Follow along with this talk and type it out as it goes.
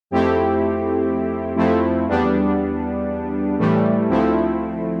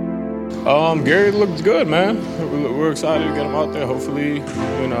Gary looked good, man. We're excited to get him out there. Hopefully,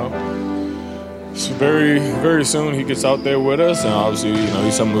 very, very soon he gets out there with us. And obviously,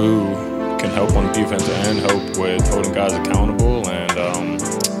 he's someone who can help on the defensive end, help with holding guys accountable, and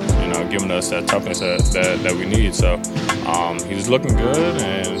giving us that toughness that we need. So he's looking good,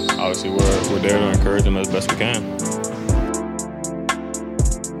 and obviously we're there to encourage him as best we can.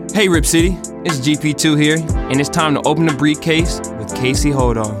 Hey Rip City, it's GP2 here, and it's time to open the briefcase with Casey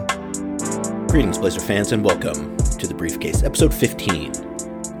Holdahl. Greetings, Blazer fans, and welcome to The Briefcase, episode 15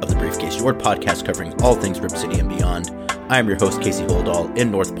 of The Briefcase, your podcast covering all things Rip City and beyond. I am your host, Casey Holdahl, in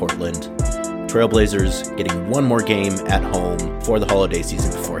North Portland. Trailblazers getting one more game at home for the holiday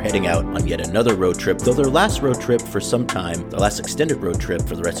season before heading out on yet another road trip, though their last road trip for some time, their last extended road trip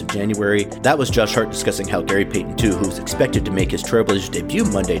for the rest of January. That was Josh Hart discussing how Gary Payton II, who's expected to make his Trailblazers debut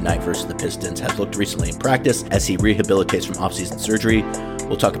Monday night versus the Pistons, has looked recently in practice as he rehabilitates from offseason surgery.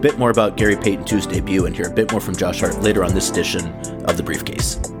 We'll talk a bit more about Gary Payton II's debut and hear a bit more from Josh Hart later on this edition of The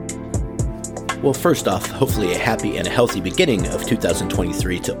Briefcase. Well, first off, hopefully a happy and a healthy beginning of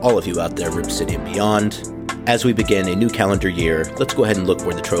 2023 to all of you out there, Rip City and beyond. As we begin a new calendar year, let's go ahead and look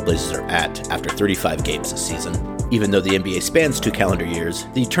where the Trailblazers are at after 35 games this season. Even though the NBA spans 2 calendar years,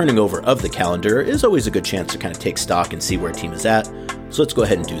 the turning over of the calendar is always a good chance to kind of take stock and see where a team is at. So let's go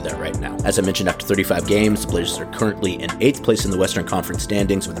ahead and do that right now. As I mentioned, after 35 games, the Blazers are currently in 8th place in the Western Conference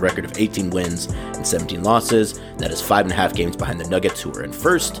standings with a record of 18 wins and 17 losses. That is 5.5 games behind the Nuggets, who are in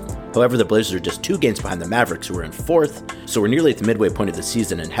 1st. However, the Blazers are just 2 games behind the Mavericks, who are in 4th. So we're nearly at the midway point of the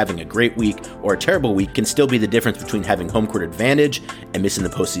season, and having a great week or a terrible week can still be the difference between having home court advantage and missing the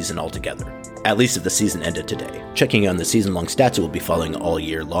postseason altogether. At least if the season ended today. Checking on the season-long stats that we'll be following all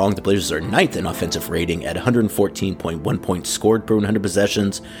year long, the Blazers are 9th in offensive rating at 114.1 points scored per 100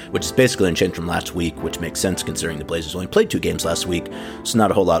 possessions, which is basically unchanged from last week, which makes sense considering the Blazers only played 2 games last week, so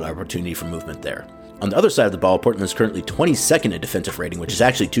not a whole lot of opportunity for movement there. On the other side of the ball, Portland is currently 22nd in defensive rating, which is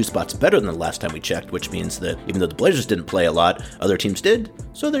actually 2 spots better than the last time we checked, which means that even though the Blazers didn't play a lot, other teams did,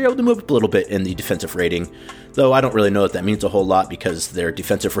 so they're able to move up a little bit in the defensive rating. Though I don't really know if that means a whole lot because their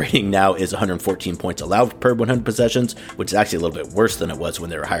defensive rating now is 114 points allowed per 100 possessions, which is actually a little bit worse than it was when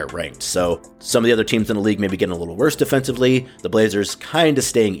they were higher ranked. So some of the other teams in the league may be getting a little worse defensively. The Blazers kind of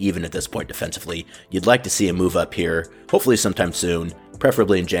staying even at this point defensively. You'd like to see a move up here, hopefully sometime soon,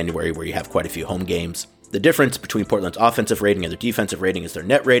 preferably in January where you have quite a few home games. The difference between Portland's offensive rating and their defensive rating is their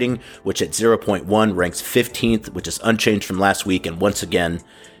net rating, which at 0.1 ranks 15th, which is unchanged from last week. And once again,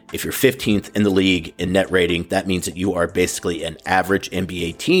 if you're 15th in the league in net rating, that means that you are basically an average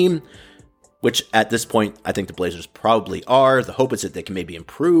NBA team, which at this point, I think the Blazers probably are. The hope is that they can maybe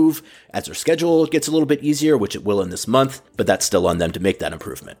improve as their schedule gets a little bit easier, which it will in this month, but that's still on them to make that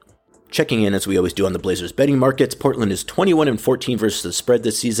improvement. Checking in as we always do on the Blazers betting markets, Portland is 21-14 versus the spread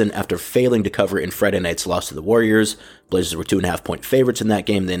this season after failing to cover in Friday night's loss to the Warriors. Blazers were 2.5-point favorites in that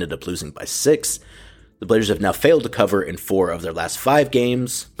game. They ended up losing by 6. The Blazers have now failed to cover in 4 of their last 5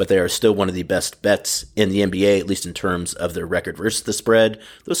 games, but they are still one of the best bets in the NBA, at least in terms of their record versus the spread,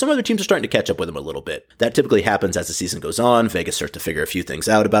 though some other teams are starting to catch up with them a little bit. That typically happens as the season goes on. Vegas starts to figure a few things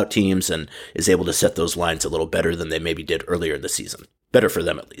out about teams and is able to set those lines a little better than they maybe did earlier in the season. Better for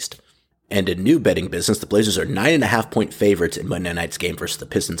them, at least. And in new betting business, the Blazers are 9.5-point favorites in Monday night's game versus the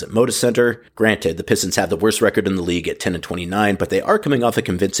Pistons at Moda Center. Granted, the Pistons have the worst record in the league at 10-29, but they are coming off a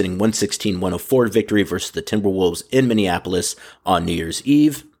convincing 116-104 victory versus the Timberwolves in Minneapolis on New Year's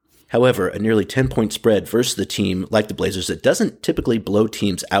Eve. However, a nearly 10-point spread versus the team like the Blazers that doesn't typically blow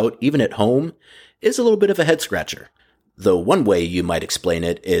teams out, even at home, is a little bit of a head-scratcher. Though one way you might explain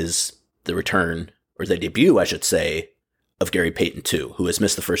it is the return, or the debut, I should say, of Gary Payton II, who has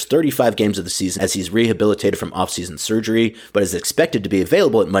missed the first 35 games of the season as he's rehabilitated from off-season surgery, but is expected to be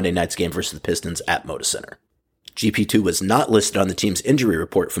available at Monday night's game versus the Pistons at Moda Center. GP2 was not listed on the team's injury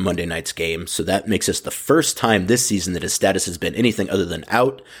report for Monday night's game, so that makes this the first time this season that his status has been anything other than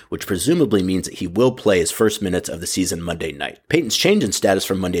out, which presumably means that he will play his first minutes of the season Monday night. Payton's change in status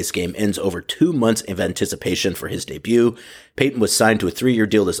from Monday's game ends over 2 months of anticipation for his debut. Payton was signed to a 3-year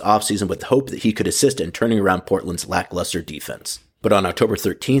deal this offseason with the hope that he could assist in turning around Portland's lackluster defense. But on October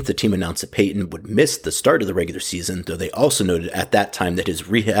 13th, the team announced that Payton would miss the start of the regular season, though they also noted at that time that his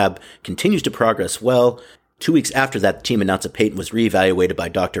rehab continues to progress well. 2 weeks after that, the team announced that Payton was reevaluated by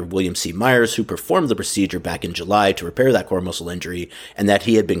Dr. William C. Myers, who performed the procedure back in July to repair that core muscle injury, and that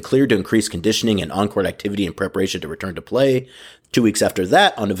he had been cleared to increase conditioning and on-court activity in preparation to return to play. 2 weeks after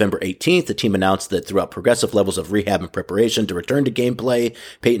that, on November 18th, the team announced that throughout progressive levels of rehab and preparation to return to gameplay,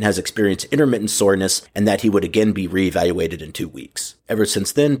 Payton has experienced intermittent soreness and that he would again be reevaluated in 2 weeks. Ever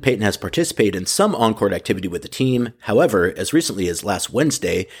since then, Payton has participated in some on-court activity with the team. However, as recently as last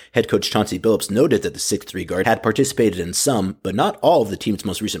Wednesday, head coach Chauncey Billups noted that the 6'3" guard had participated in some, but not all of the team's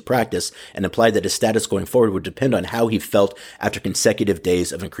most recent practice, and implied that his status going forward would depend on how he felt after consecutive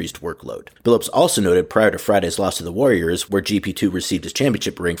days of increased workload. Billups also noted prior to Friday's loss to the Warriors, where GP2 received his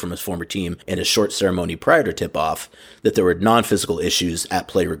championship ring from his former team in a short ceremony prior to tip-off, that there were non-physical issues at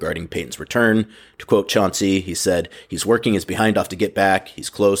play regarding Payton's return. To quote Chauncey, he said, "He's working his behind off to get back. He's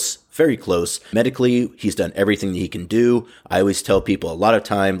close, very close. Medically, he's done everything that he can do. I always tell people a lot of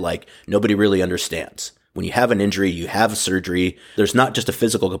time, nobody really understands. When you have an injury, you have a surgery. There's not just a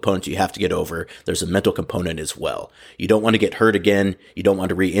physical component you have to get over. There's a mental component as well. You don't want to get hurt again. You don't want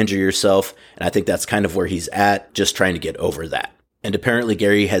to re-injure yourself. And I think that's kind of where he's at, just trying to get over that." And apparently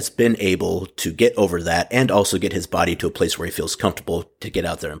Gary has been able to get over that and also get his body to a place where he feels comfortable to get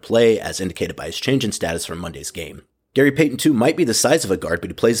out there and play, as indicated by his change in status from Monday's game. Gary Payton II might be the size of a guard, but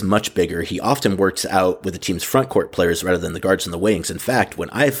he plays much bigger. He often works out with the team's front court players rather than the guards in the wings. In fact, when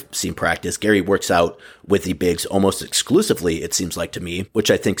I've seen practice, Gary works out with the bigs almost exclusively, it seems like to me, which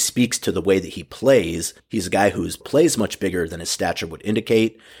I think speaks to the way that he plays. He's a guy who plays much bigger than his stature would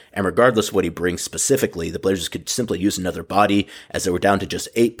indicate, and regardless of what he brings specifically, the Blazers could simply use another body, as they were down to just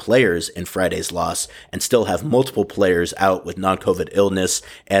 8 players in Friday's loss, and still have multiple players out with non-COVID illness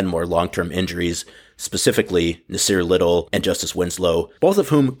and more long-term injuries, specifically Nasir Little and Justice Winslow, both of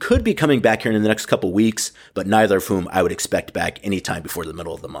whom could be coming back here in the next couple weeks, but neither of whom I would expect back anytime before the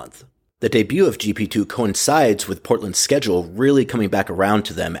middle of the month. The debut of GP2 coincides with Portland's schedule really coming back around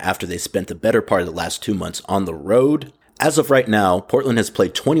to them after they spent the better part of the last 2 months on the road. As of right now, Portland has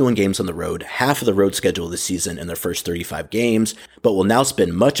played 21 games on the road, half of the road schedule this season in their first 35 games, but will now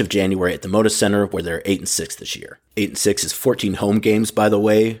spend much of January at the Moda Center, where they're 8-6 this year. 8-6 is 14 home games, by the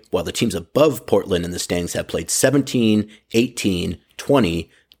way, while the teams above Portland in the standings have played 17, 18, 20,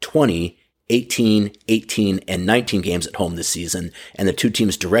 20, 18, 18, and 19 games at home this season, and the two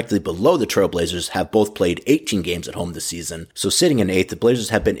teams directly below the Trailblazers have both played 18 games at home this season. So sitting in 8th, the Blazers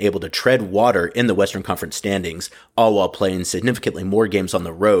have been able to tread water in the Western Conference standings, all while playing significantly more games on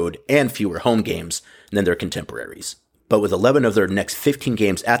the road and fewer home games than their contemporaries. But with 11 of their next 15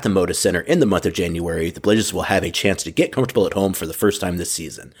 games at the Moda Center in the month of January, the Blazers will have a chance to get comfortable at home for the first time this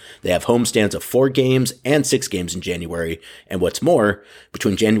season. They have homestands of 4 games and 6 games in January, and what's more,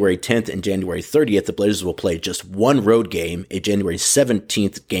 between January 10th and January 30th, the Blazers will play just one road game, a January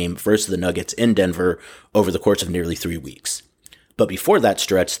 17th game versus the Nuggets in Denver, over the course of nearly 3 weeks. But before that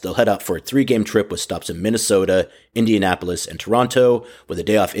stretch, they'll head out for a 3-game trip with stops in Minnesota, Indianapolis, and Toronto, with a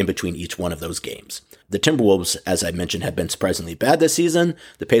day off in between each one of those games. The Timberwolves, as I mentioned, have been surprisingly bad this season,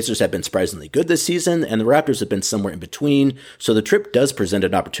 the Pacers have been surprisingly good this season, and the Raptors have been somewhere in between, so the trip does present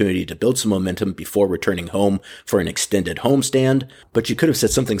an opportunity to build some momentum before returning home for an extended homestand, but you could have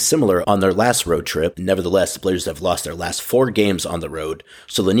said something similar on their last road trip. Nevertheless, the Blazers have lost their last 4 games on the road,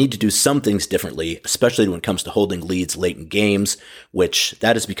 so they'll need to do some things differently, especially when it comes to holding leads late in games, which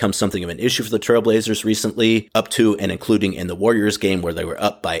that has become something of an issue for the Trailblazers recently, up to and including in the Warriors game where they were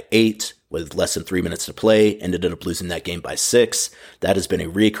up by 8 with less than 3 minutes to play, ended up losing that game by 6. That has been a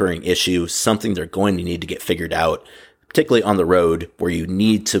recurring issue, something they're going to need to get figured out, particularly on the road, where you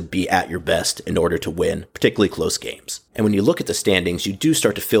need to be at your best in order to win, particularly close games. And when you look at the standings, you do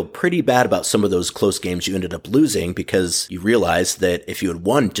start to feel pretty bad about some of those close games you ended up losing, because you realize that if you had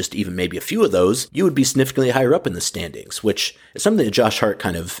won just even maybe a few of those, you would be significantly higher up in the standings, which is something that Josh Hart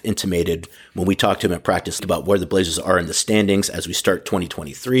kind of intimated when we talked to him at practice about where the Blazers are in the standings as we start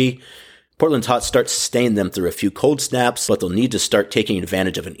 2023. Portland's hot start sustained them through a few cold snaps, but they'll need to start taking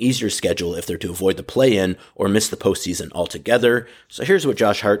advantage of an easier schedule if they're to avoid the play-in or miss the postseason altogether. So here's what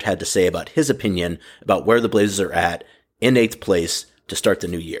Josh Hart had to say about his opinion about where the Blazers are at in 8th place to start the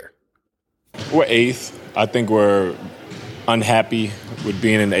new year. We're 8th. I think we're unhappy with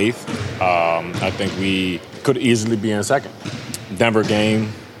being in 8th. I think we could easily be in 2nd. Denver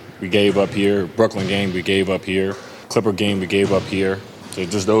game, we gave up here. Brooklyn game, we gave up here. Clipper game, we gave up here. So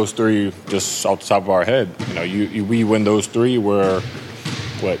just those 3, just off the top of our head. We win those 3, we're,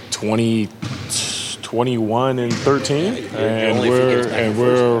 20, 21 and 13? And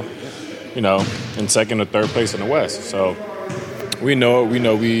we're in 2nd or 3rd place in the West. So we know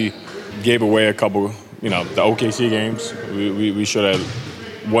we gave away a couple, the OKC games. We should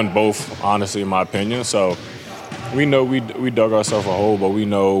have won both, honestly, in my opinion. So we know we dug ourselves a hole, but we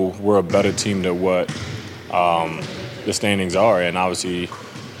know we're a better team than what the standings are, and obviously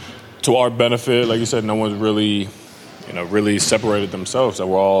to our benefit, like you said, no one's really really separated themselves. So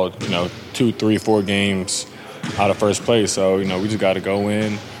we're all, 2, 3, 4 games out of first place. So, we just got to go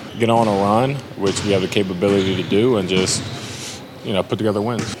in, get on a run, which we have the capability to do, and just, put together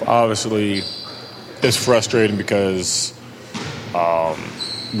wins. Obviously, it's frustrating because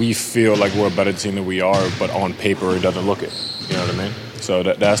we feel like we're a better team than we are, but on paper it doesn't look it. You know what I mean? So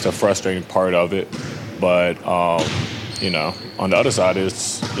that's the frustrating part of it. But, on the other side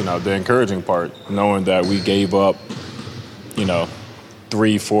is, the encouraging part, knowing that we gave up,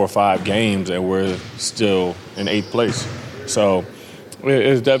 3, 4, 5 games and we're still in 8th place. So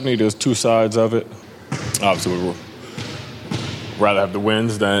it's definitely, there's two sides of it. Obviously, we would rather have the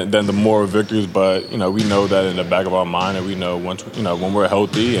wins than the more victories, but, we know that in the back of our mind, and we know once, when we're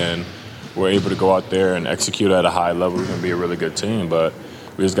healthy and we're able to go out there and execute at a high level, we're going to be a really good team. But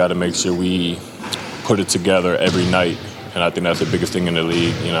we just got to make sure we put it together every night. And I think that's the biggest thing in the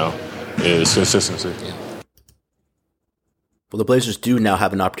league, is consistency. Yeah. Well, the Blazers do now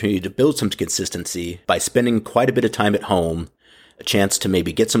have an opportunity to build some consistency by spending quite a bit of time at home, a chance to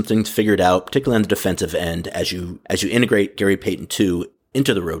maybe get some things figured out, particularly on the defensive end, as you integrate Gary Payton II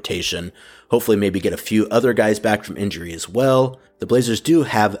into the rotation. Hopefully maybe get a few other guys back from injury as well. The Blazers do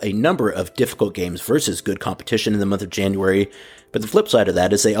have a number of difficult games versus good competition in the month of January, but the flip side of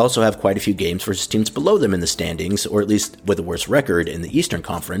that is they also have quite a few games versus teams below them in the standings, or at least with a worse record in the Eastern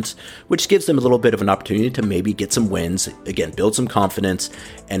Conference, which gives them a little bit of an opportunity to maybe get some wins, again, build some confidence,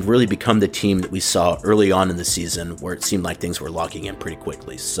 and really become the team that we saw early on in the season where it seemed like things were locking in pretty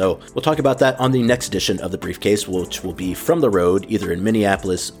quickly. So we'll talk about that on the next edition of The Briefcase, which will be from the road, either in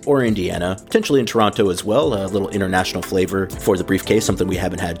Minneapolis or Indiana, potentially in Toronto as well, a little international flavor for The Briefcase, something we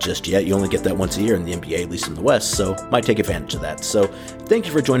haven't had just yet. You only get that once a year in the NBA, at least in the West, so might take advantage of that. So thank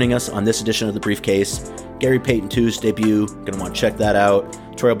you for joining us on this edition of The Briefcase. Gary Payton II's debut, going to want to check that out.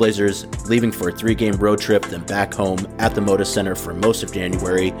 Trailblazers leaving for a 3-game road trip, then back home at the Moda Center for most of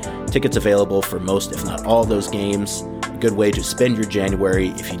January. Tickets available for most, if not all, of those games. A good way to spend your January.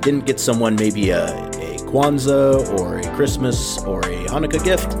 If you didn't get someone maybe a Kwanzaa or a Christmas or a Hanukkah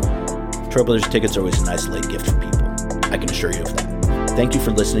gift, Trailblazers tickets are always a nice late gift for people. I can assure you of that. Thank you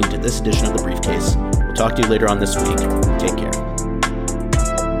for listening to this edition of The Briefcase. We'll talk to you later on this week. Take care.